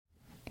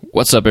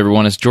What's up,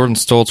 everyone? It's Jordan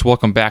Stoltz.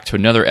 Welcome back to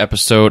another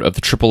episode of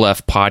the Triple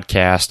F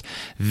Podcast.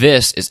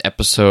 This is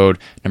episode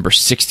number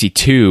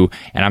 62,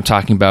 and I'm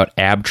talking about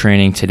ab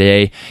training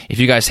today. If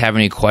you guys have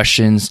any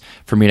questions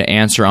for me to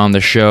answer on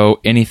the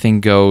show,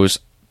 anything goes,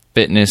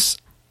 fitness,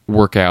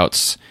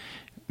 workouts,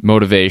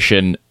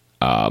 motivation,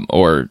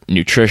 or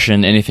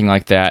nutrition, anything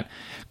like that,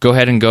 go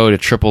ahead and go to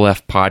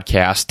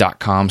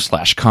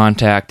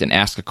triplefpodcast.com/contact and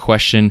ask a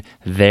question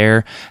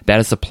there. That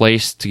is the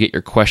place to get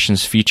your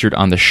questions featured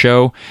on the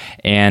show.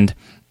 And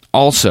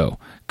also,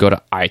 go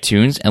to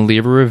iTunes and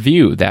leave a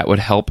review. That would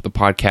help the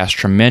podcast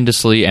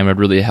tremendously and would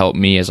really help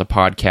me as a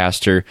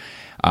podcaster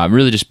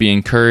really just be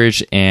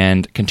encouraged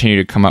and continue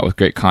to come out with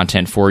great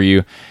content for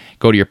you.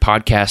 Go to your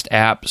podcast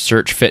app,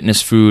 search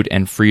Fitness, Food,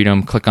 and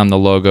Freedom, click on the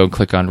logo,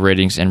 click on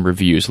ratings and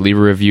reviews. Leave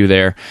a review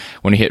there.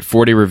 When you hit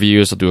 40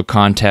 reviews, I'll do a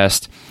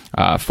contest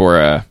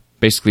for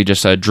basically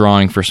just a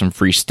drawing for some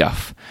free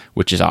stuff,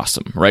 which is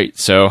awesome, right?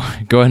 So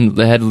go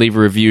ahead and leave a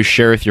review,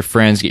 share with your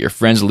friends, get your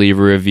friends to leave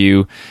a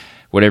review,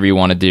 whatever you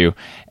want to do.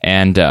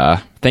 And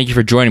thank you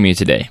for joining me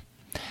today.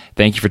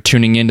 Thank you for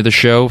tuning into the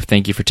show.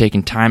 Thank you for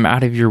taking time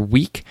out of your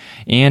week.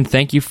 And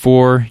thank you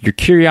for your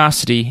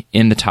curiosity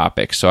in the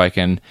topic so I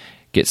can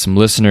get some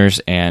listeners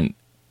and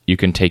you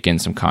can take in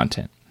some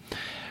content.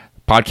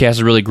 Podcast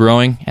is really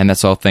growing, and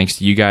that's all thanks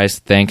to you guys.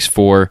 Thanks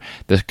for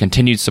the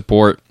continued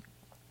support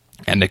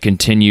and the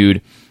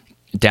continued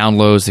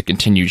downloads, the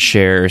continued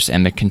shares,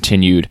 and the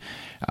continued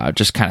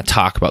just kind of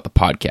talk about the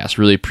podcast.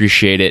 Really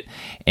appreciate it.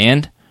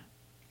 And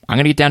I'm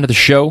going to get down to the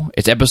show.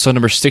 It's episode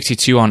number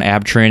 62 on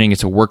ab training.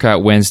 It's a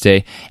Workout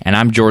Wednesday, and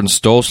I'm Jordan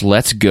Stoltz.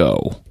 Let's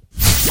go.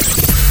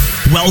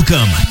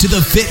 Welcome to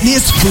the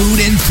Fitness,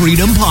 Food, and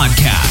Freedom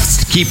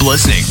Podcast. Keep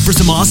listening for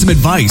some awesome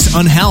advice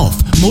on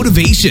health,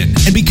 motivation,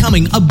 and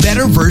becoming a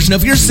better version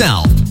of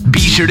yourself. Be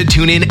sure to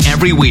tune in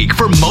every week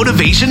for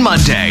Motivation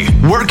Monday,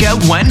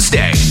 Workout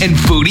Wednesday, and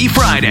Foodie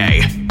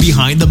Friday.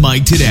 Behind the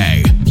mic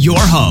today, your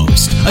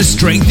host, a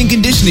strength and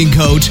conditioning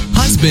coach,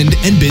 husband,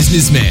 and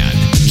businessman,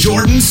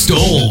 Jordan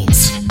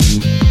Stoltz.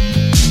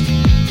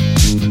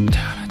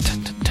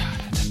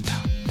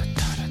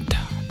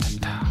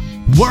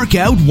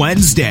 Workout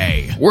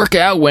Wednesday.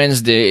 Workout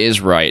Wednesday is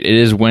right. It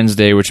is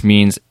Wednesday, which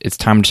means it's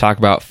time to talk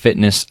about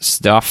fitness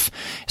stuff.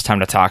 It's time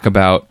to talk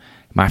about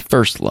my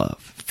first love,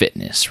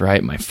 fitness,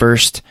 right? My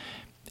first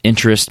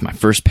interest, my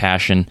first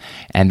passion,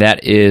 and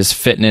that is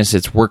fitness.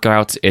 It's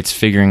workouts. It's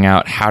figuring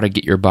out how to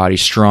get your body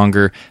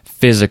stronger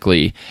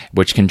physically,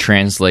 which can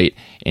translate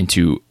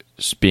into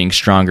being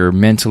stronger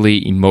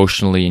mentally,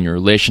 emotionally, in your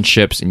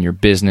relationships, in your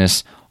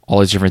business, all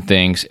these different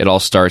things. It all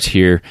starts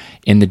here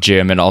in the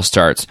gym. It all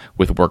starts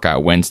with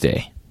Workout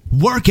Wednesday.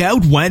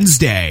 Workout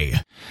Wednesday.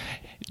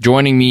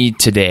 Joining me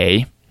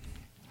today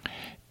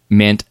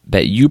meant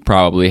that you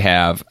probably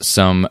have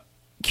some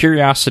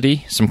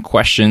curiosity, some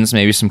questions,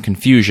 maybe some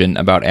confusion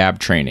about ab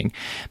training.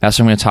 That's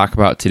what I'm going to talk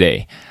about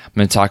today. I'm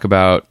going to talk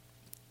about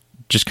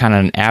just kind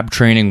of an ab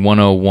training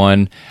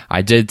 101.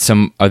 I did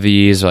some of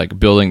these, like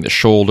building the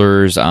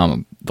shoulders,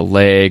 the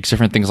legs,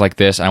 different things like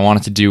this. I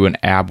wanted to do an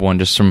ab one,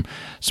 just some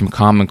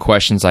common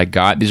questions I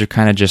got. These are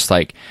kind of just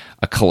like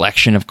a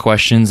collection of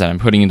questions that I'm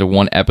putting into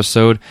one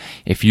episode.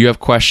 If you have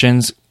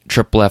questions,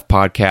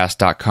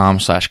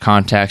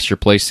 triplefpodcast.com/contacts, your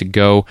place to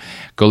go.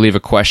 Go leave a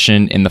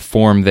question in the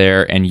form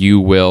there, and you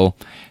will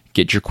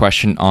get your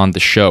question on the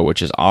show,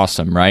 which is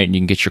awesome, right? And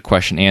you can get your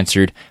question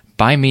answered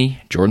by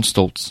me, Jordan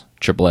Stoltz,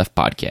 Triple F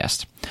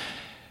Podcast.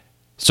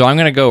 So I'm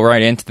going to go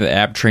right into the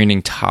ab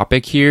training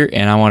topic here,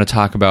 and I want to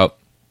talk about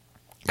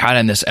kind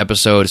of in this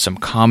episode some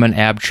common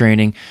ab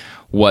training,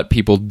 what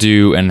people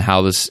do and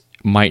how this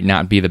might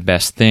not be the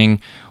best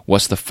thing,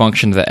 what's the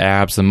function of the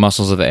abs, the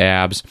muscles of the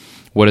abs,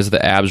 what does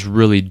the abs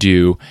really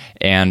do,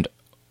 and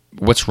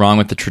what's wrong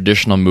with the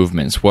traditional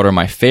movements, what are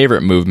my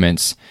favorite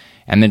movements,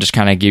 and then just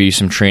kind of give you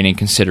some training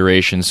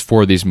considerations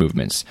for these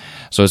movements.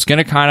 So it's going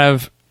to kind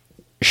of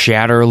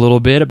shatter a little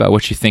bit about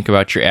what you think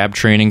about your ab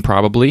training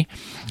probably,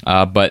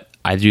 but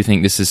I do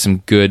think this is some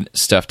good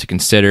stuff to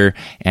consider,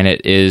 and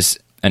it is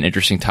an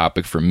interesting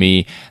topic for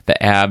me.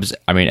 The abs,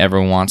 I mean,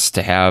 everyone wants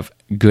to have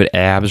good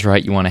abs,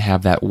 right? You want to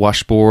have that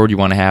washboard, you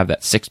want to have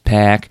that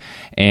six-pack,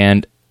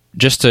 and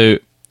just to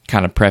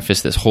kind of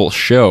preface this whole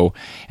show,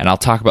 and I'll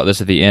talk about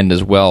this at the end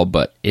as well,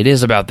 but it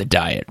is about the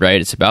diet,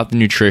 right? It's about the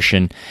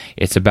nutrition.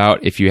 It's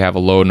about if you have a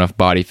low enough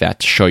body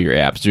fat to show your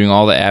abs. Doing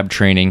all the ab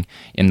training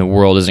in the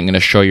world isn't going to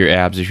show your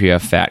abs if you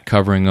have fat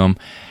covering them.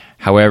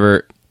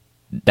 However,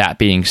 that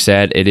being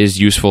said, it is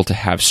useful to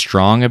have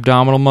strong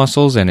abdominal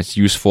muscles, and it's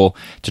useful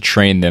to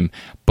train them,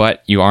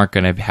 but you aren't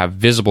going to have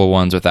visible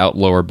ones without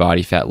lower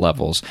body fat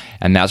levels,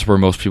 and that's where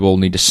most people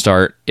need to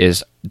start,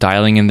 is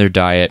dialing in their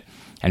diet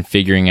and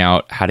figuring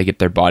out how to get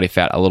their body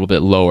fat a little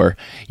bit lower.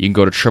 You can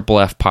go to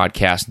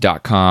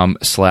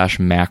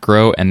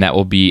triplefpodcast.com/macro, and that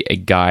will be a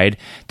guide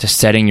to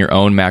setting your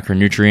own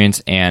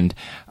macronutrients and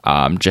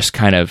just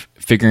kind of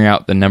figuring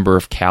out the number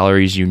of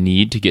calories you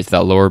need to get to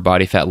that lower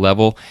body fat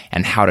level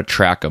and how to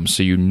track them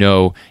so you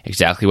know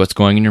exactly what's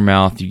going in your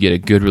mouth, you get a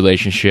good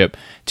relationship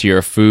to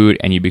your food,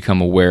 and you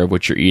become aware of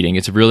what you're eating.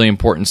 It's a really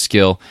important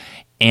skill,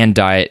 and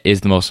diet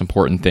is the most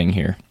important thing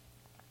here.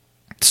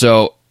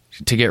 So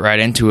to get right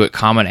into it,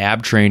 common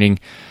ab training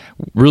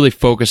really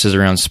focuses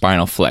around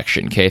spinal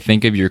flexion. Okay,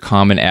 think of your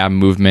common ab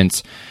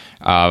movements,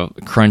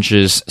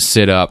 crunches,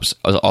 sit-ups,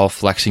 all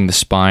flexing the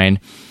spine.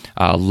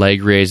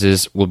 Leg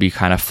raises will be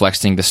kind of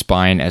flexing the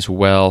spine as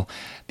well.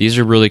 These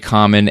are really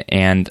common,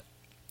 and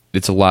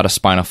it's a lot of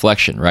spinal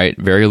flexion, right?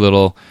 Very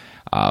little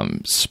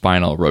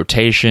spinal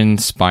rotation,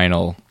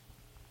 spinal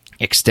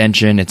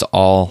extension. It's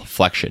all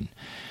flexion,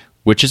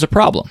 which is a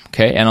problem,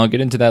 okay? And I'll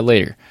get into that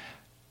later.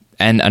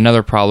 And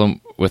another problem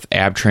with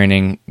ab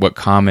training, what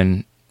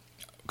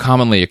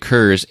commonly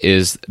occurs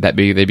is that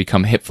they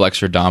become hip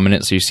flexor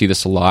dominant. So you see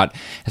this a lot,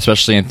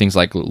 especially in things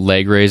like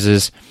leg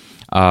raises,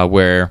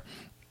 where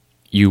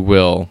you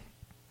will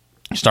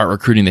start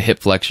recruiting the hip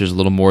flexors a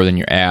little more than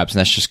your abs, and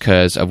that's just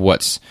because of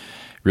what's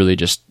really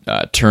just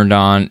turned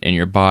on in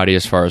your body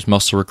as far as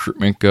muscle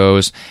recruitment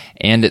goes,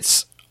 and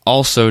it's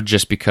also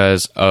just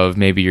because of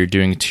maybe you're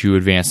doing too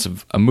advanced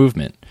of a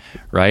movement,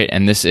 right?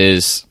 And this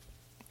is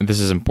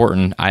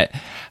important.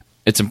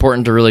 It's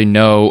important to really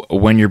know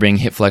when you're being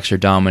hip flexor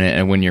dominant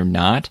and when you're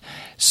not.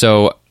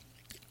 So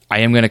I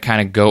am going to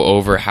kind of go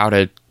over how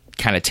to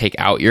kind of take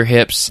out your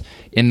hips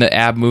in the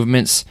ab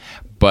movements,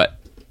 but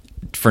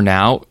for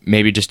now,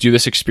 maybe just do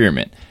this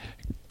experiment.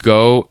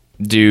 Go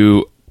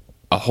do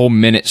a whole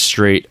minute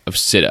straight of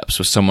sit-ups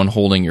with someone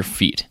holding your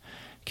feet.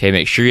 Okay,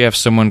 make sure you have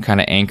someone kind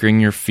of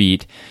anchoring your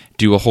feet.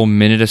 Do a whole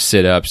minute of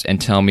sit-ups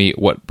and tell me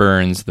what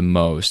burns the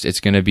most.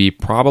 It's going to be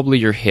probably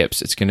your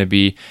hips. It's going to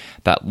be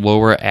that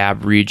lower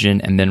ab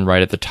region, and then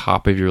right at the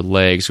top of your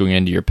legs going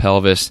into your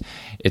pelvis.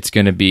 It's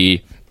going to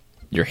be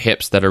your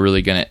hips that are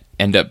really going to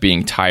end up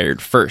being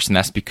tired first, and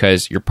that's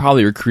because you're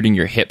probably recruiting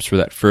your hips for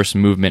that first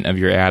movement of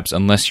your abs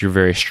unless you're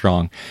very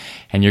strong.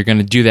 And you're going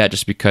to do that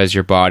just because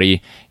your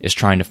body is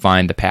trying to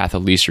find the path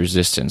of least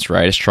resistance,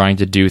 right? It's trying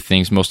to do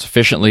things most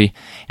efficiently,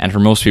 and for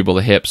most people,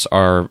 the hips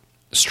are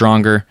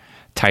stronger,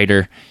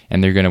 tighter,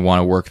 and they're going to want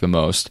to work the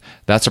most.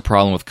 That's a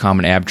problem with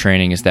common ab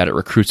training, is that it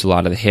recruits a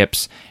lot of the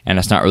hips, and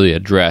it's not really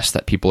addressed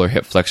that people are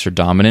hip flexor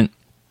dominant.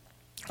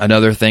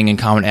 Another thing in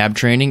common ab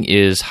training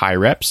is high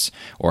reps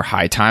or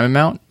high time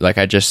amount. Like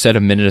I just said,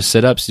 a minute of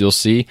sit-ups, you'll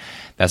see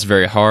that's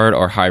very hard,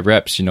 or high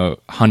reps,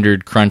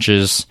 100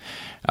 crunches,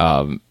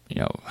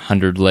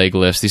 100 leg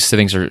lifts. These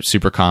things are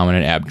super common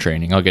in ab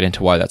training. I'll get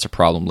into why that's a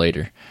problem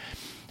later.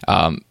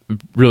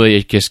 Really,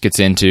 it just gets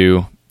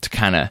into, to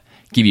kind of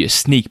give you a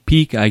sneak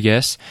peek, I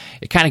guess,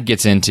 it kind of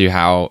gets into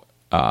how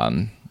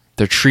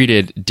they're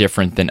treated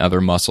different than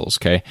other muscles,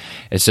 okay?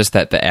 It's just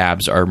that the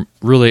abs are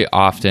really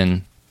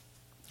often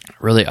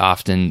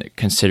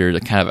considered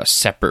a kind of a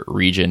separate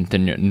region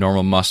than your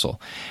normal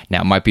muscle.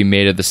 Now, it might be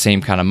made of the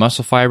same kind of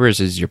muscle fibers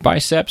as your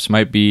biceps,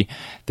 might be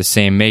the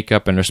same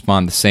makeup and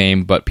respond the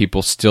same, but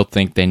people still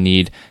think they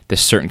need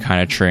this certain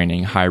kind of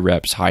training, high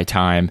reps, high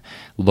time,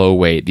 low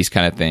weight, these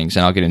kind of things,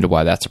 and I'll get into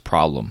why that's a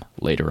problem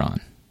later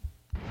on.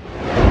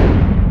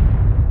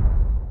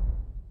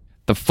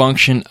 The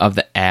function of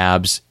the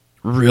abs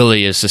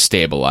really is to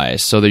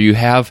stabilize. So that you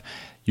have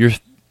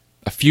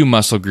a few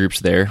muscle groups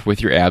there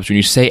with your abs. When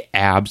you say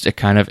abs, it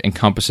kind of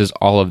encompasses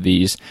all of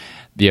these.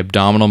 The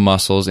abdominal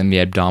muscles in the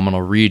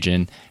abdominal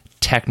region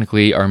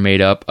technically are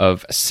made up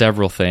of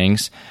several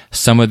things.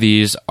 Some of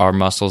these are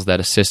muscles that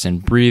assist in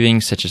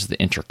breathing, such as the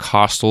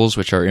intercostals,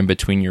 which are in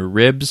between your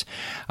ribs.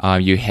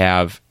 You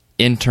have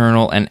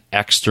internal and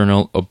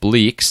external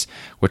obliques,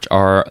 which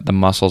are the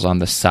muscles on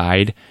the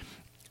side,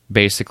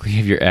 basically,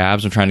 of your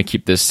abs. I'm trying to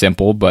keep this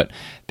simple, but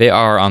they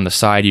are on the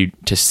side.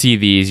 To see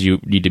these, you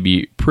need to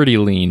be pretty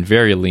lean,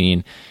 very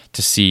lean,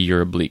 to see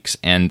your obliques.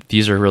 And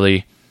these are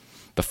really,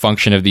 the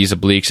function of these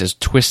obliques is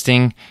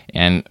twisting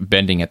and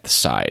bending at the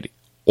side,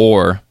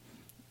 or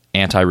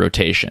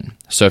anti-rotation.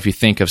 So if you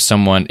think of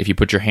someone, if you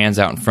put your hands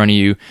out in front of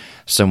you,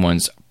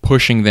 someone's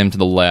pushing them to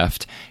the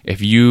left. If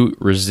you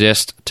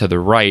resist to the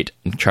right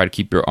and try to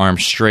keep your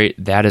arms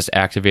straight, that is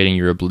activating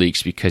your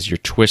obliques because you're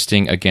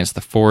twisting against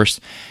the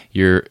force.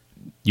 You're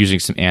using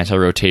some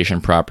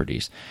anti-rotation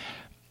properties.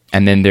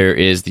 And then there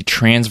is the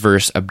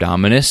transverse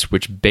abdominis,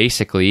 which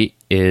basically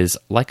is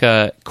like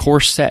a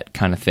corset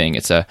kind of thing.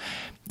 It's a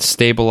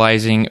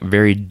stabilizing,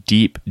 very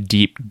deep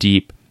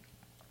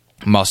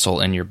muscle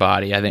in your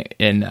body. I think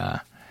in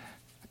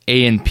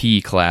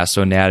A&P class,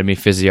 so anatomy,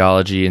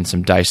 physiology, and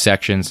some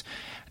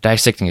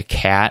dissecting a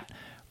cat,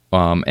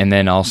 and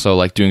then also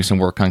like doing some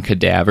work on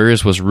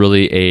cadavers was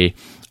really a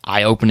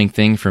eye-opening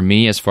thing for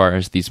me as far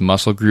as these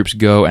muscle groups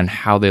go and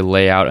how they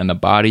lay out in the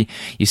body.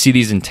 You see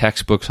these in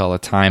textbooks all the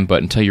time,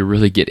 but until you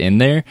really get in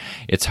there,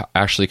 it's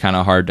actually kind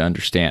of hard to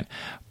understand.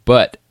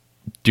 But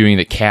doing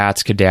the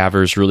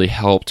cadavers really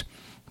helped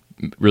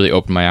really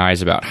open my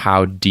eyes about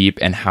how deep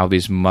and how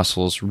these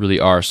muscles really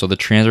are. So the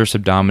transverse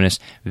abdominis,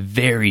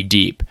 very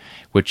deep,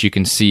 which you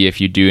can see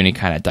if you do any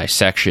kind of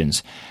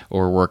dissections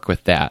or work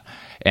with that.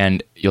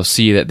 And you'll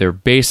see that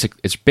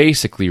it's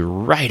basically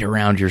right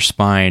around your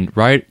spine,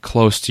 right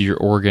close to your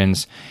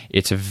organs.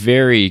 It's a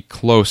very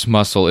close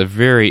muscle, a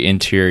very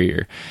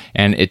interior,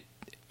 and it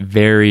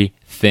very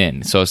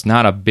thin. So it's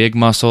not a big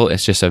muscle,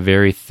 it's just a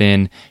very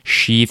thin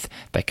sheath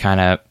that kind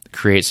of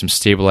creates some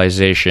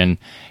stabilization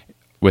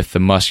with the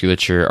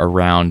musculature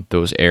around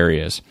those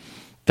areas.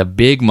 The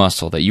big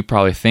muscle that you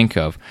probably think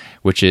of,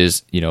 which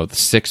is, the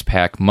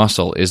six-pack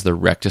muscle, is the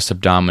rectus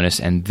abdominis,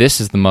 and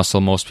this is the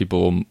muscle most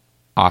people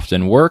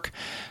often work.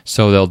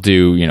 So they'll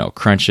do,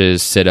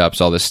 crunches, sit-ups,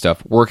 all this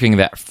stuff, working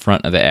that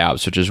front of the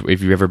abs, which is,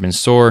 if you've ever been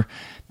sore,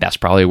 that's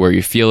probably where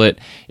you feel it.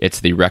 It's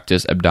the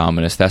rectus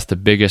abdominis. That's the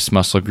biggest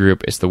muscle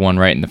group. It's the one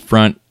right in the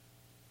front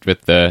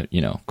with the,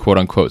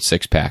 quote-unquote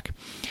six-pack.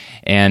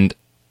 And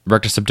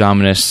rectus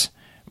abdominis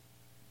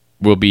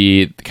will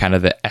be kind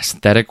of the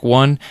aesthetic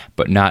one,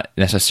 but not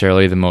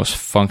necessarily the most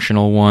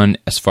functional one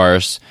as far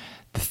as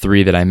the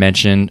three that I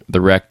mentioned,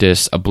 the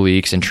rectus,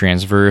 obliques, and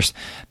transverse.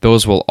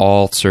 Those will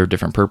all serve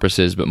different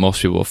purposes, but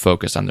most people will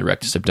focus on the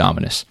rectus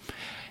abdominis.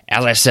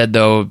 As I said,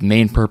 though,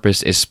 main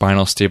purpose is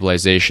spinal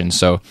stabilization.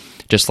 So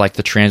just like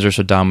the transverse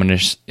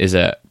abdominis is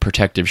a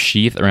protective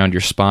sheath around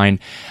your spine,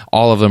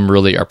 all of them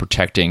really are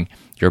protecting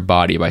your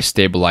body by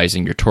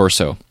stabilizing your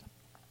torso.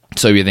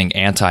 So you think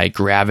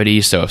anti-gravity,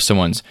 so if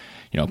someone's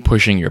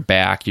pushing your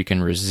back, you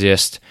can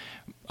resist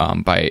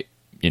by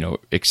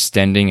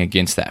extending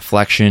against that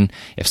flexion.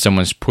 If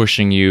someone's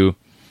pushing you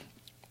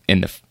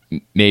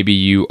maybe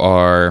you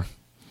are,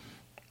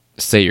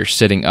 say you're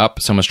sitting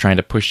up, someone's trying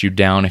to push you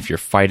down. If you're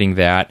fighting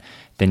that,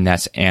 then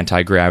that's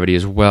anti-gravity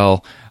as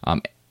well.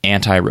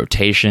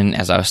 Anti-rotation,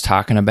 as I was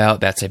talking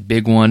about, that's a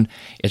big one.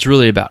 It's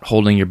really about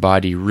holding your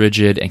body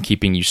rigid and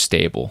keeping you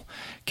stable.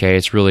 Okay,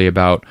 it's really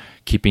about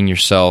keeping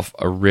yourself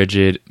a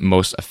rigid,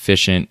 most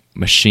efficient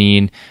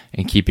machine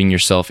and keeping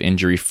yourself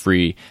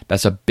injury-free.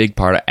 That's a big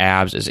part of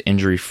abs, is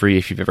injury-free.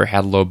 If you've ever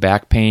had low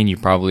back pain, you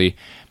probably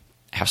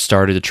have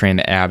started to train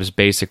the abs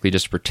basically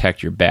just to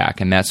protect your back.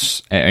 And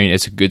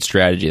it's a good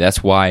strategy.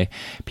 That's why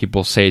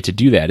people say to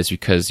do that, is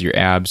because your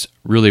abs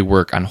really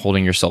work on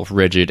holding yourself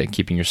rigid and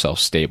keeping yourself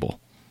stable.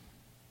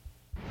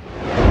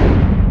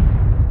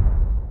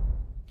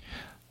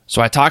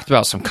 So I talked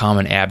about some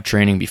common ab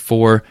training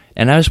before,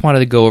 and I just wanted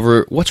to go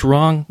over what's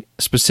wrong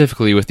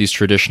specifically with these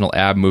traditional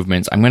ab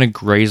movements. I'm going to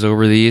graze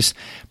over these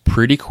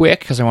pretty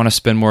quick because I want to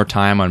spend more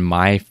time on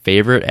my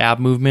favorite ab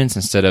movements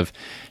instead of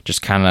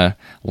just kind of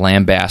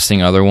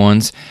lambasting other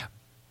ones.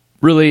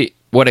 Really,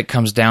 what it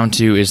comes down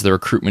to is the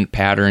recruitment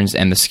patterns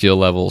and the skill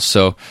levels.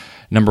 So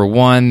number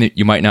one,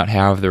 you might not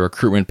have the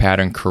recruitment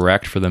pattern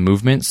correct for the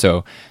movement.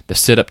 So the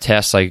sit-up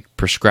test I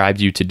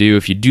prescribed you to do,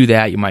 if you do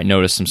that, you might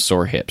notice some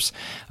sore hips.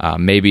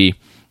 Maybe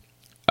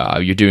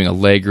you're doing a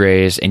leg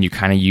raise and you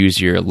kind of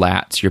use your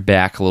lats, your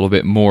back a little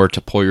bit more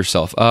to pull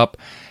yourself up.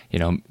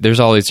 There's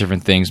all these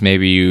different things.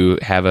 Maybe you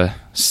have a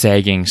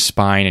sagging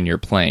spine in your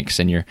planks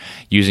and you're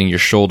using your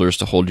shoulders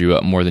to hold you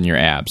up more than your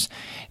abs.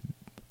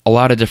 A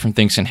lot of different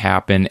things can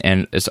happen,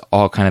 and it's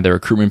all kind of the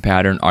recruitment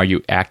pattern. Are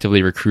you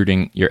actively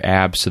recruiting your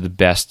abs to the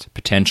best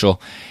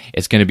potential?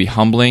 It's going to be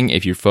humbling.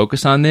 If you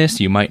focus on this,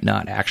 you might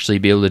not actually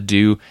be able to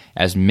do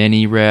as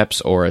many reps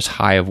or as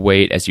high of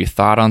weight as you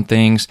thought on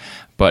things,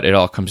 but it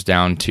all comes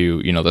down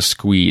to, the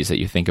squeeze that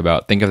you think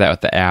about. Think of that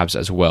with the abs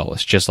as well.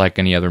 It's just like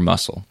any other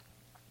muscle.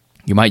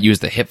 You might use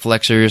the hip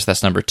flexors.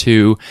 That's number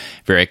 2.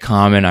 Very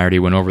common. I already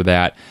went over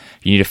that.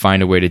 You need to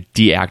find a way to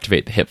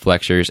deactivate the hip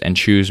flexors and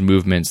choose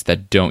movements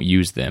that don't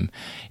use them.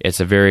 It's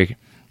a very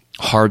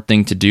hard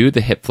thing to do.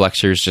 The hip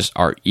flexors just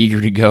are eager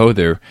to go.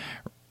 They're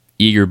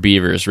eager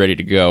beavers ready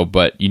to go,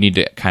 but you need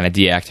to kind of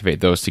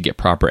deactivate those to get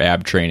proper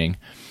ab training.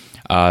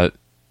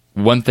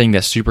 One thing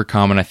that's super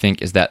common, I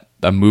think, is that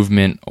a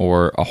movement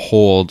or a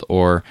hold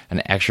or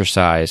an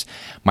exercise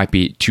might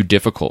be too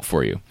difficult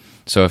for you.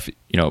 So if,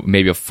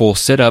 maybe a full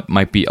sit-up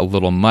might be a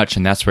little much,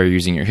 and that's where you're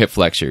using your hip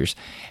flexors.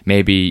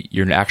 Maybe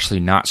you're actually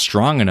not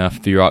strong enough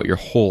throughout your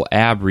whole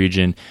ab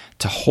region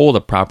to hold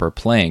a proper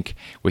plank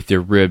with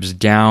your ribs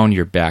down,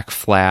 your back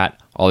flat,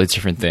 all these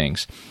different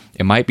things.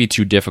 It might be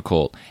too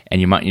difficult,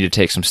 and you might need to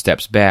take some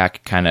steps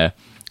back, kind of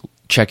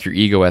check your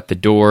ego at the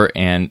door,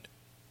 and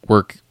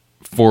work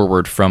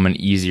forward from an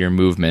easier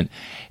movement.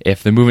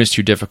 If the movement's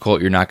too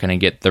difficult, you're not going to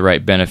get the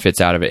right benefits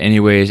out of it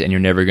anyways, and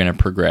you're never going to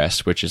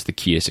progress, which is the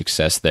key to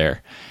success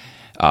there.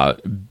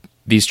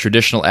 These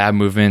traditional ab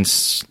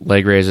movements,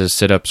 leg raises,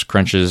 sit-ups,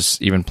 crunches,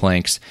 even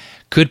planks,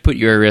 could put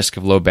you at risk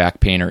of low back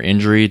pain or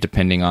injury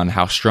depending on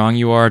how strong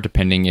you are,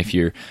 depending if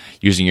you're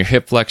using your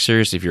hip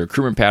flexors, if your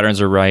recruitment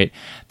patterns are right.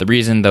 The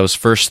reason those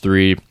first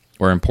 3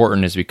 were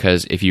important is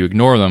because if you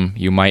ignore them,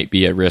 you might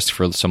be at risk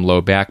for some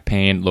low back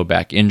pain, low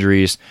back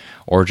injuries,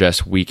 or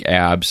just weak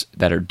abs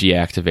that are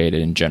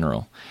deactivated in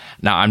general.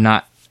 Now, I'm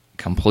not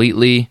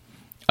completely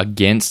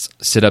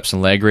against sit-ups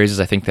and leg raises.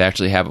 I think they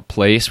actually have a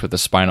place with the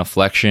spinal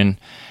flexion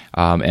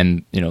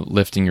and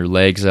lifting your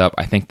legs up.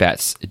 I think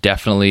that's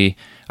definitely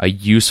a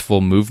useful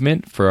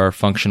movement for our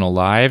functional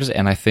lives,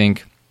 and I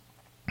think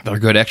they're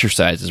good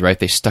exercises, right?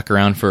 They stuck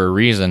around for a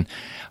reason,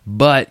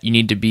 but you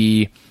need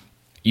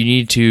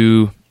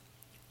to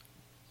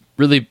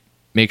really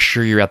make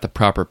sure you're at the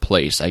proper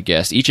place, I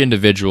guess. Each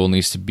individual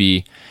needs to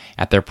be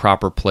at their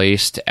proper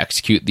place to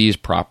execute these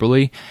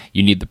properly.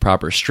 You need the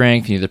proper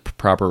strength, you need the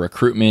proper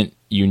recruitment,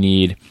 you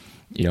need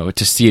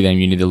to see them,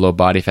 you need the low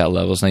body fat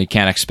levels. Now, you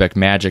can't expect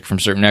magic from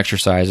certain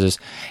exercises,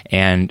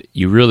 and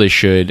you really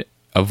should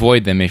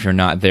avoid them if you're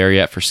not there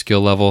yet for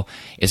skill level.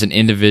 It's an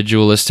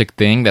individualistic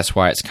thing. That's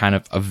why it's kind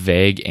of a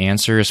vague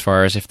answer as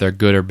far as if they're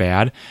good or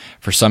bad.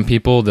 For some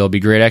people, they'll be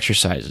great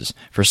exercises.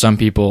 For some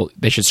people,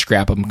 they should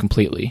scrap them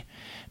completely.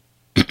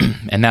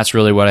 And that's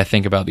really what I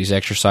think about these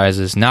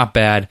exercises. Not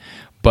bad,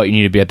 but you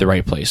need to be at the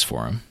right place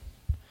for them.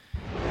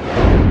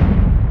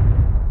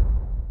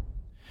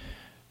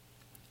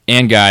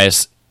 And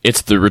guys,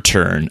 it's the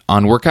return.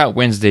 On Workout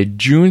Wednesday,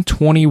 June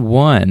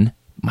 21,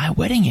 my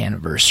wedding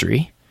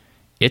anniversary,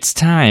 it's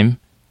time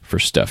for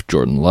Stuff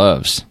Jordan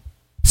Loves.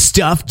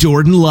 Stuff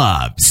Jordan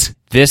Loves.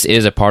 This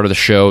is a part of the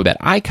show that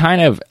I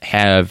kind of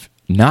have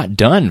not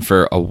done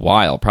for a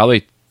while.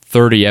 Probably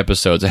 30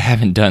 episodes I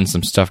haven't done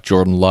some Stuff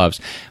Jordan Loves.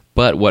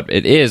 But what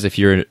it is, if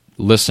you're a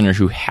listener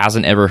who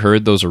hasn't ever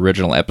heard those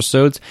original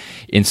episodes,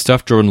 in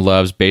Stuff Jordan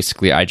Loves,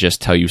 basically I just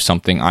tell you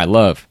something I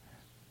love.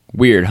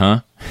 Weird,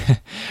 huh?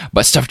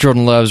 But Stuff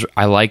Jordan Loves,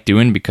 I like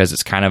doing because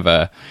it's kind of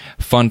a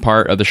fun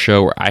part of the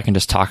show where I can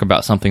just talk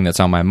about something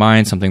that's on my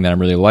mind, something that I'm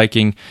really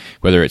liking,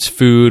 whether it's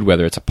food,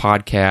 whether it's a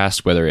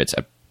podcast, whether it's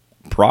a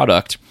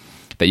product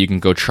that you can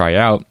go try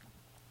out.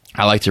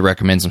 I like to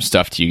recommend some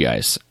stuff to you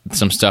guys,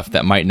 some stuff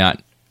that might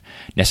not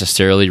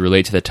necessarily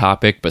relate to the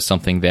topic, but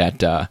something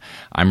that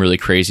I'm really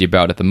crazy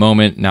about at the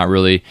moment. Not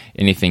really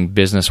anything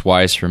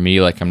business-wise for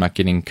me, like I'm not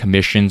getting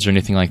commissions or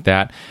anything like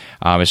that.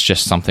 It's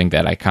just something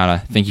that I kind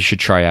of think you should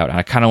try out. And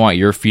I kind of want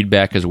your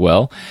feedback as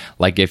well.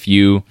 Like if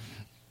you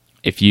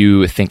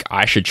think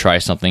I should try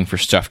something for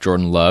Stuff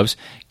Jordan Loves,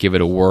 give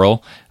it a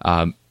whirl.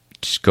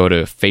 Just go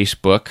to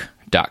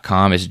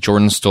facebook.com. It's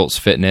Jordan Stoltz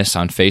Fitness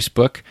on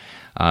Facebook.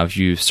 If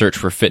you search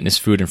for Fitness,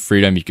 Food, and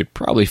Freedom, you could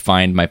probably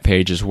find my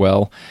page as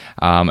well.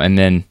 And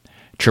then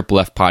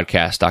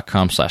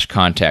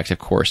triplefpodcast.com/contact, of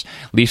course.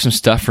 Leave some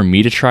stuff for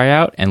me to try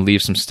out, and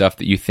leave some stuff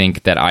that you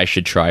think that I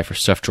should try for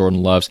Stuff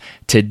Jordan Loves.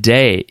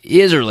 Today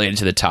is related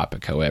to the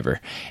topic,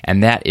 however,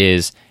 and that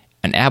is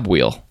an ab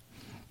wheel.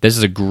 This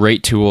is a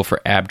great tool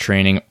for ab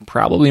training,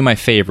 probably my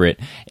favorite,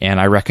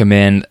 and I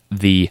recommend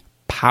the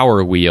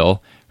Power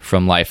Wheel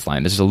from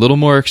Lifeline. This is a little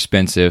more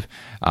expensive,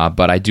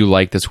 but I do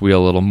like this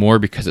wheel a little more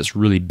because it's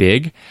really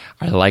big.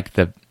 I like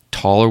the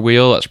taller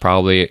wheel. It's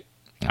probably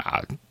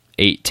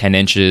 8-10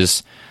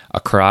 inches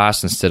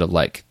across instead of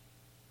like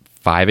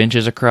 5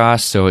 inches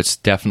across, so it's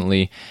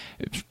probably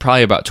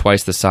about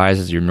twice the size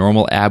as your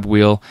normal ab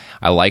wheel.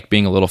 I like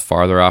being a little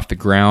farther off the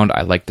ground.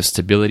 I like the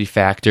stability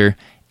factor,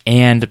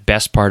 and the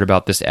best part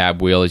about this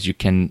ab wheel is you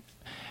can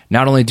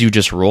not only do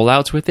just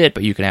rollouts with it,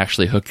 but you can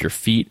actually hook your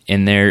feet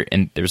in there,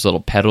 and there's little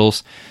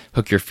pedals,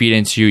 hook your feet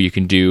into. You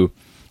can do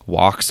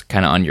walks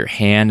kind of on your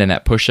hand in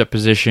that push-up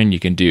position. You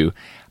can do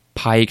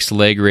pikes,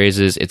 leg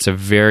raises. It's a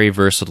very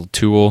versatile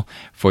tool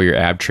for your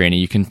ab training.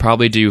 You can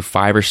probably do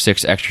 5 or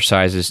 6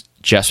 exercises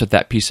just with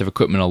that piece of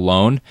equipment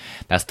alone.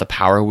 That's the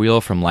Power Wheel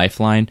from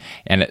Lifeline,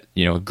 and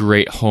a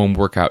great home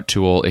workout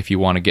tool if you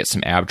want to get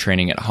some ab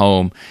training at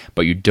home,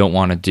 but you don't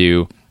want to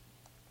do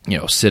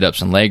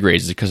sit-ups and leg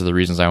raises because of the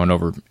reasons I went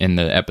over in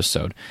the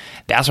episode.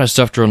 That's why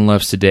Stuff Jordan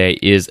Loves today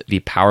is the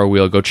Power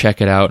Wheel. Go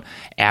check it out.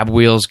 Ab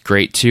wheels,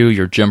 great too.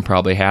 Your gym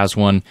probably has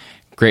one.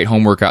 Great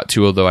home workout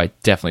tool, though I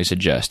definitely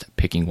suggest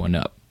picking one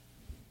up.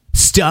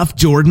 Stuff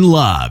Jordan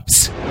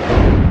Loves.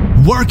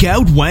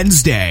 Workout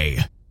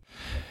Wednesday.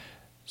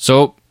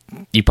 So,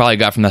 you probably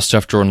got from that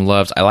Stuff Jordan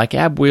Loves, I like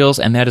ab wheels,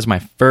 and that is my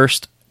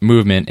first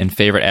movement and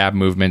favorite ab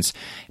movements.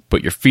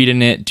 Put your feet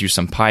in it, do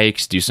some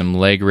pikes, do some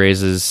leg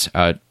raises,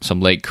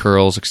 some leg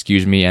curls,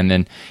 and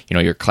then,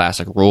 your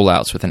classic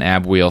rollouts with an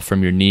ab wheel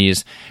from your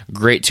knees.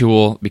 Great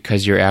tool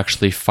because you're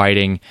actually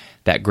fighting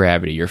that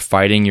gravity. You're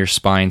fighting your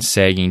spine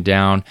sagging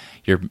down.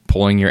 You're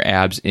pulling your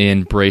abs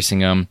in, bracing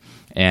them,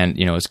 and,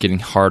 it's getting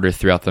harder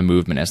throughout the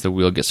movement as the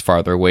wheel gets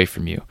farther away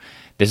from you.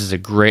 This is a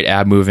great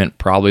ab movement,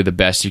 probably the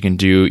best you can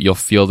do. You'll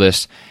feel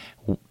this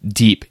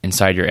deep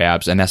inside your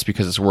abs, and that's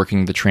because it's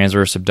working the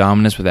transverse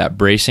abdominis with that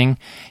bracing,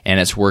 and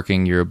it's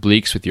working your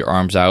obliques with your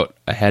arms out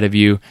ahead of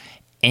you,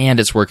 and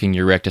it's working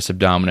your rectus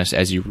abdominis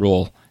as you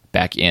roll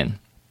back in.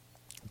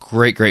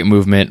 Great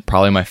movement,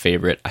 probably my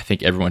favorite. I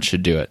think everyone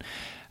should do it.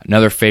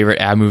 Another favorite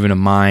ab movement of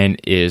mine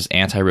is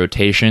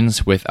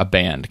anti-rotations with a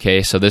band.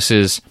 Okay, so this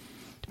is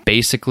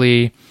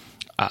basically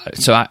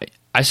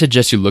I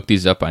suggest you look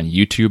these up on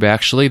YouTube,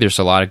 actually. There's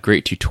a lot of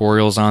great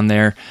tutorials on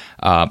there.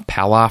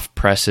 Pallof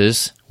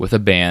presses with a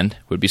band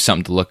would be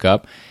something to look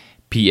up.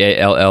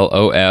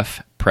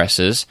 Pallof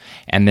presses,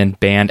 and then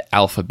band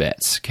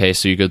alphabets. Okay,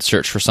 so you could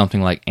search for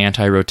something like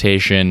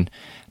anti-rotation,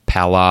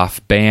 Pallof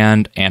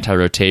band,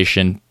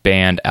 anti-rotation,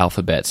 band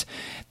alphabets.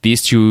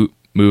 These two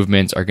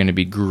movements are going to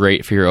be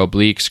great for your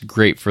obliques,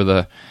 great for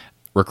the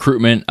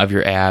recruitment of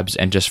your abs,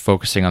 and just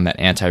focusing on that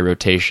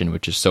anti-rotation,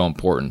 which is so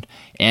important,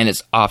 and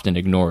it's often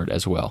ignored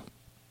as well.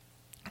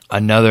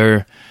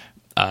 Another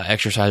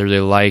exercise I really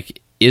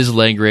like is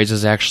leg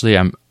raises. Actually,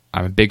 I'm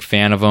a big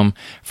fan of them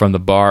from the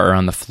bar or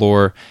on the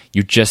floor.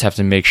 You just have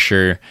to make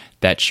sure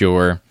that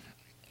your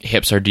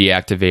hips are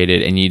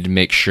deactivated, and you need to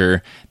make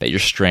sure that your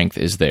strength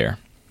is there.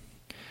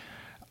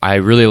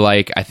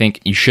 I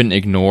think you shouldn't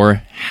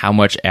ignore how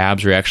much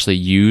abs are actually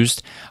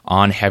used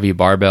on heavy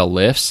barbell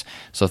lifts.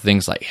 So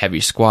things like heavy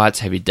squats,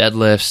 heavy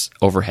deadlifts,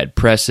 overhead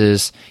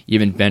presses,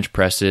 even bench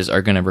presses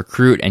are going to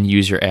recruit and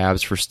use your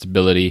abs for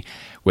stability,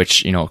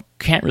 which,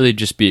 can't really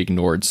just be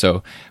ignored.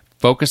 So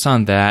focus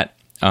on that.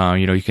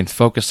 You can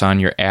focus on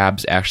your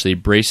abs actually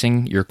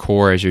bracing your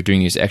core as you're doing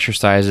these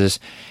exercises,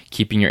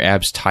 keeping your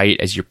abs tight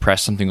as you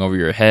press something over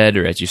your head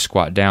or as you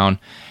squat down.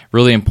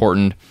 Really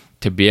important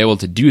to be able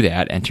to do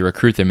that and to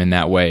recruit them in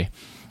that way.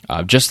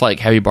 Just like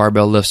heavy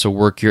barbell lifts will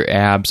work your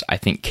abs, I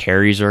think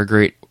carries are a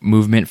great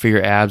movement for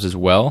your abs as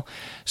well.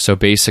 So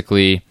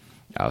basically,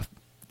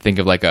 think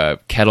of like a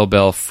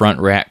kettlebell front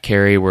rack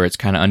carry where it's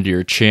kind of under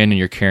your chin and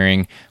you're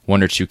carrying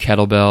 1 or 2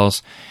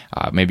 kettlebells.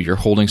 Maybe you're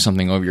holding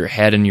something over your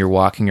head and you're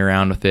walking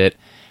around with it.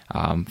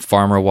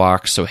 Farmer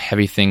walks, so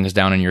heavy things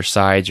down on your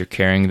sides, you're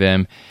carrying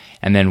them.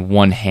 And then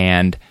one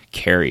hand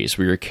carries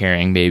where you're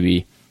carrying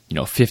maybe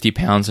 50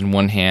 pounds in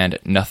one hand,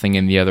 nothing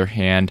in the other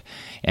hand,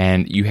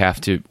 and you have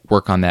to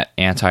work on that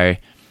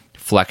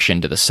anti-flexion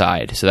to the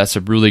side. So that's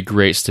a really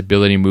great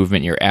stability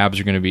movement. Your abs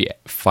are going to be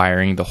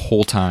firing the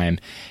whole time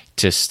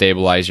to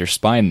stabilize your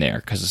spine there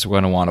because it's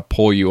going to want to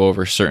pull you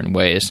over certain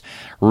ways.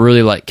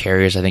 Really like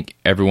carries. I think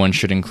everyone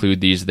should include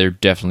these. They're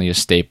definitely a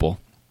staple.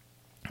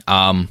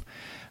 Like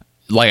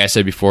I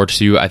said before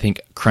too, I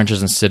think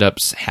crunches and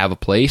sit-ups have a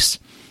place,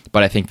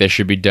 but I think they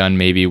should be done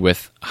maybe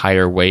with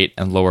higher weight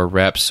and lower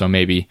reps. So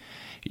maybe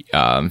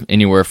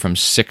anywhere from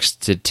 6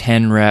 to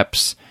 10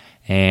 reps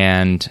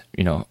and,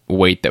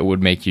 weight that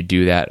would make you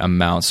do that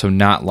amount. So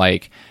not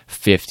like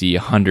 50,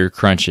 100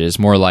 crunches,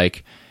 more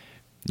like,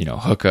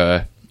 hook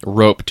a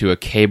rope to a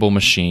cable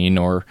machine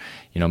or,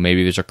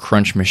 maybe there's a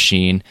crunch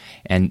machine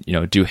and,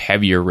 do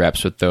heavier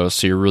reps with those.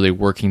 So you're really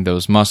working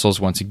those muscles.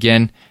 Once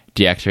again,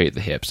 deactivate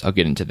the hips. I'll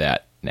get into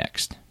that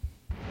next.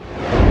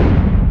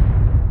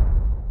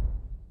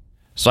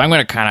 So I'm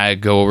going to kind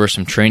of go over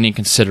some training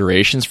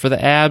considerations for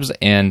the abs,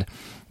 and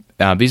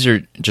these are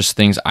just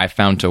things I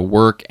found to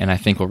work and I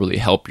think will really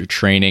help your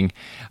training.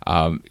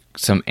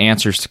 Some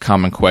answers to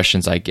common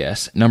questions, I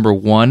guess. Number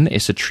 1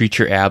 is to treat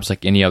your abs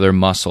like any other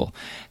muscle,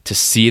 to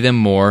see them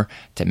more,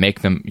 to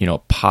make them,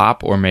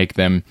 pop or make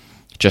them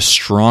just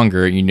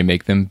stronger. You need to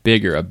make them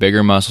bigger. A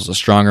bigger muscle is a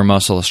stronger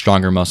muscle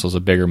is a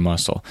bigger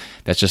muscle.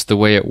 That's just the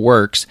way it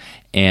works,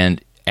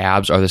 and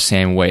abs are the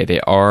same way. They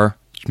are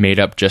made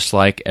up just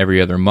like every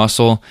other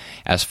muscle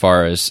as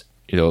far as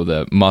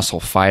the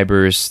muscle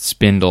fibers,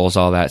 spindles,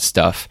 all that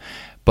stuff,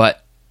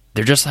 but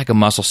they're just like a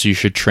muscle, so you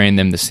should train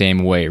them the same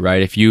way,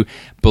 right? If you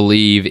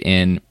believe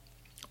in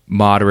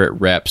moderate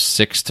reps,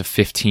 6 to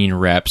 15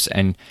 reps,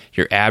 and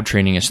your ab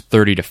training is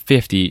 30 to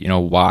 50,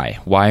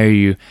 why are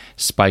you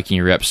spiking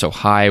your reps so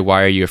high?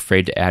 Why are you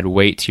afraid to add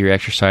weight to your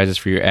exercises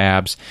for your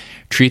abs?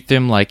 Treat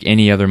them like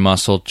any other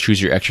muscle.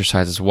 Choose your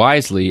exercises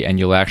wisely, and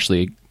you'll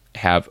actually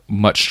have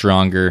much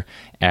stronger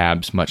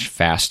abs much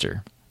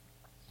faster.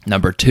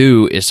 Number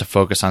 2 is to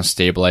focus on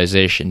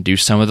stabilization. Do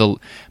some of the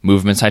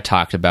movements I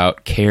talked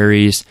about,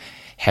 carries,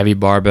 heavy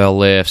barbell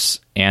lifts,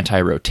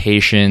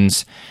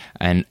 anti-rotations,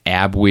 and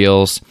ab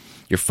wheels.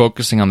 You're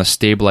focusing on the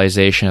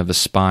stabilization of the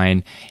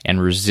spine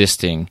and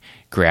resisting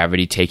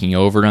gravity taking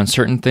over on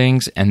certain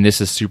things, and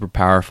this is super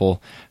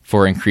powerful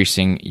for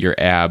increasing your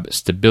ab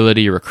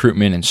stability,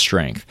 recruitment, and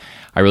strength.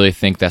 I really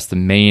think that's the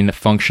main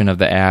function of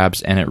the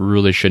abs, and it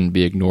really shouldn't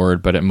be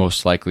ignored, but it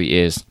most likely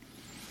is.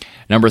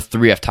 Number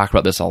 3, I've talked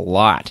about this a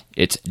lot.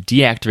 It's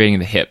deactivating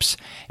the hips.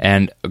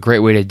 And a great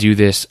way to do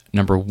this,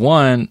 number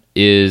 1,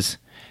 is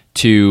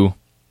to,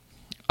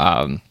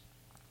 not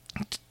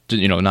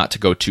to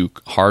go too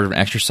hard of an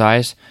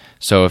exercise.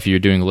 So if you're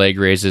doing leg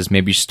raises,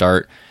 maybe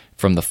start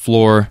from the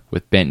floor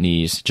with bent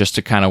knees just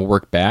to kind of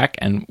work back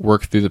and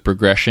work through the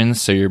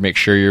progressions. So you make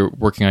sure you're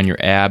working on your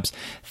abs.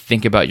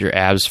 Think about your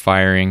abs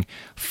firing.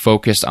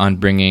 Focus on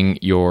bringing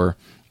your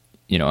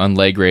on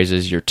leg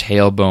raises, your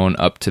tailbone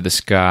up to the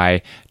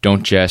sky.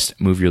 Don't just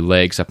move your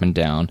legs up and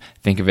down.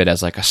 Think of it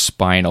as like a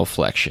spinal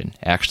flexion.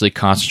 Actually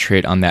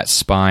concentrate on that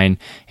spine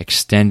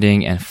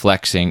extending and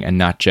flexing and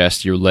not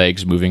just your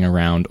legs moving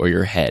around or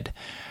your head,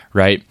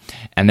 right?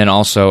 And then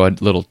also a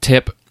little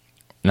tip,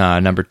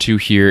 number 2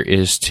 here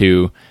is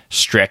to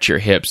stretch your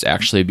hips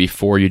actually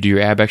before you do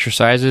your ab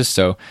exercises.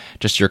 So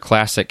just your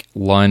classic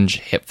lunge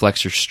hip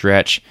flexor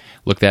stretch.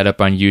 Look that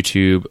up on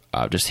YouTube,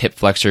 just hip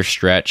flexor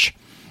stretch.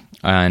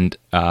 And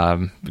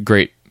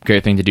great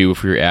thing to do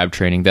for your ab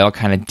training. That'll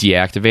kind of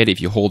deactivate it. If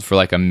you hold for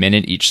like a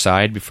minute each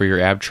side before your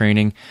ab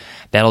training,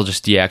 that'll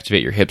just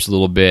deactivate your hips a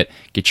little bit,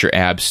 get your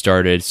abs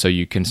started so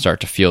you can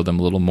start to feel them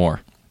a little more.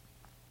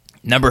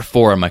 Number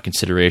 4 of my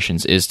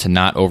considerations is to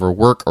not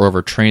overwork or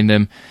overtrain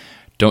them.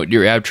 Don't do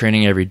your ab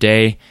training every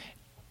day.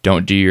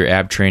 Don't do your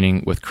ab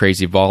training with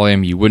crazy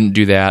volume. You wouldn't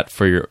do that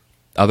for your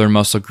other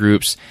muscle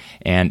groups,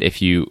 and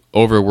if you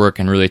overwork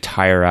and really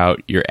tire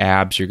out your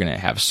abs, you're going to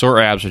have sore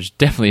abs, which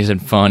definitely isn't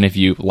fun if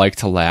you like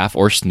to laugh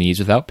or sneeze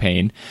without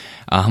pain,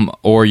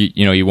 or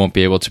you won't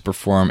be able to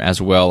perform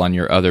as well on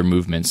your other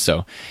movements.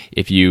 So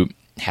if you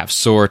have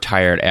sore,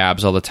 tired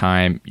abs all the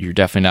time, you're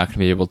definitely not going to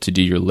be able to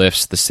do your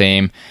lifts the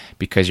same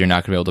because you're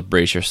not going to be able to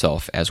brace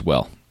yourself as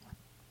well.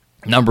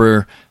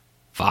 Number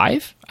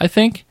 5, I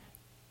think,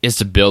 is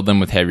to build them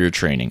with heavier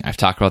training. I've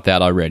talked about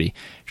that already.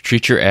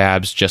 Treat your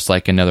abs just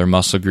like another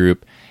muscle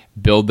group.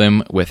 Build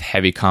them with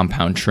heavy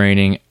compound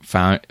training.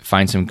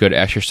 Find some good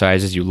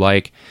exercises you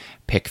like.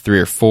 Pick 3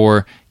 or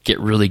 4. Get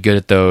really good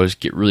at those.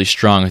 Get really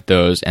strong at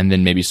those. And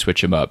then maybe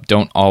switch them up.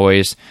 Don't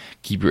always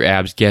keep your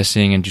abs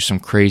guessing and do some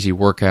crazy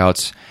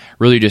workouts.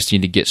 Really just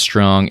need to get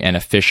strong and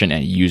efficient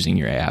at using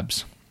your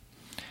abs.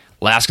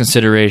 Last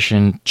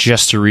consideration,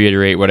 just to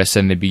reiterate what I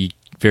said in the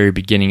very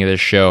beginning of this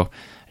show,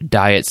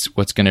 diet's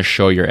what's going to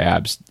show your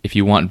abs. If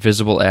you want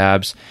visible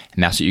abs,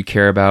 and that's what you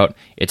care about,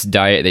 it's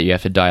diet that you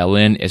have to dial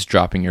in. It's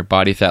dropping your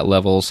body fat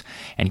levels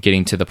and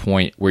getting to the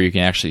point where you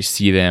can actually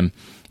see them.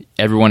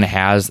 Everyone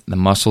has the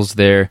muscles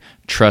there.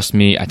 Trust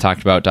me, I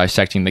talked about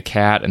dissecting the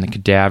cat and the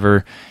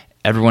cadaver.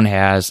 Everyone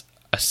has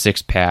a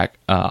six-pack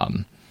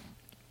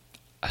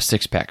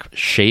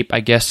shape, I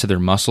guess, to their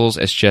muscles.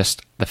 It's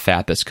just the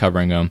fat that's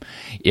covering them.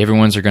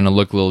 Everyone's are going to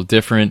look a little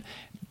different,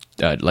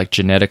 like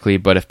genetically,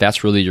 but if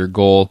that's really your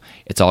goal,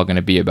 it's all going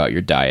to be about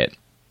your diet.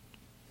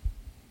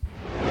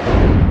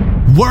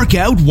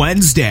 Workout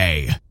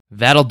Wednesday.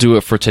 That'll do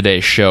it for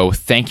today's show.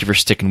 Thank you for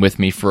sticking with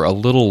me for a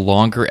little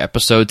longer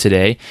episode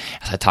today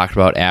as I talked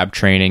about ab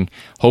training.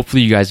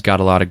 Hopefully you guys got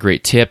a lot of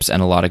great tips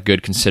and a lot of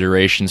good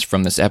considerations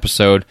from this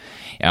episode.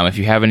 If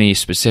you have any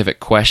specific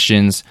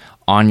questions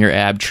on your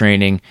ab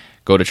training,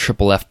 go to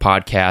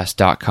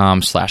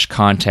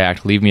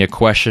triplefpodcast.com/contact. Leave me a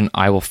question.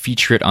 I will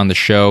feature it on the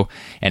show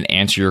and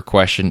answer your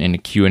question in a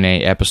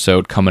Q&A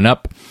episode coming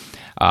up.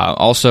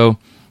 Also,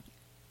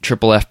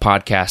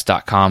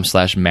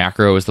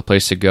 triplefpodcast.com/macro is the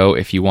place to go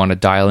if you want to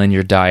dial in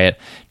your diet,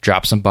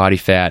 drop some body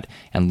fat,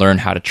 and learn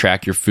how to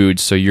track your food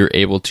so you're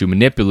able to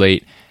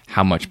manipulate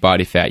how much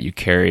body fat you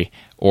carry,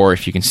 or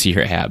if you can see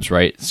your abs,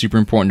 right? Super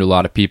important to a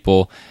lot of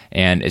people,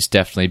 and it's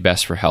definitely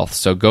best for health.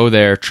 So go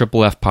there,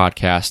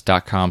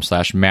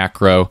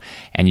 triplefpodcast.com/macro,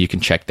 and you can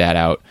check that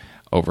out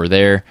over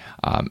there.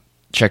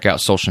 Check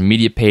out social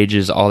media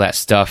pages, all that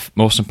stuff.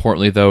 Most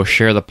importantly, though,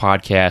 share the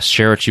podcast,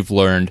 share what you've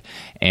learned,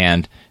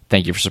 and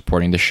thank you for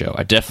supporting the show.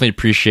 I definitely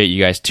appreciate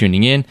you guys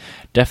tuning in.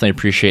 Definitely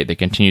appreciate the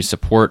continued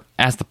support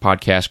as the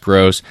podcast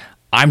grows.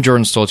 I'm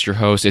Jordan Stoltz, your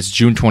host. It's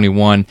June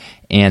 21,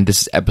 and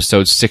this is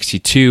episode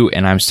 62,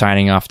 and I'm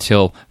signing off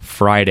till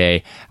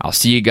Friday. I'll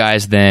see you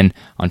guys then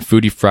on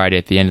Foodie Friday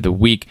at the end of the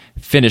week.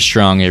 Finish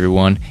strong,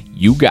 everyone.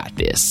 You got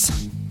this.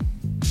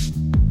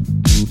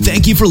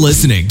 Thank you for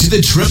listening to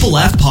the Triple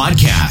F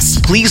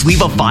Podcast. Please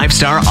leave a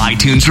 5-star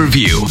iTunes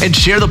review and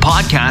share the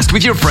podcast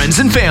with your friends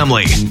and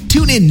family.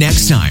 Tune in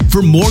next time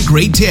for more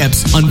great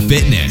tips on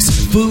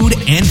fitness, food,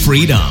 and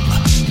freedom.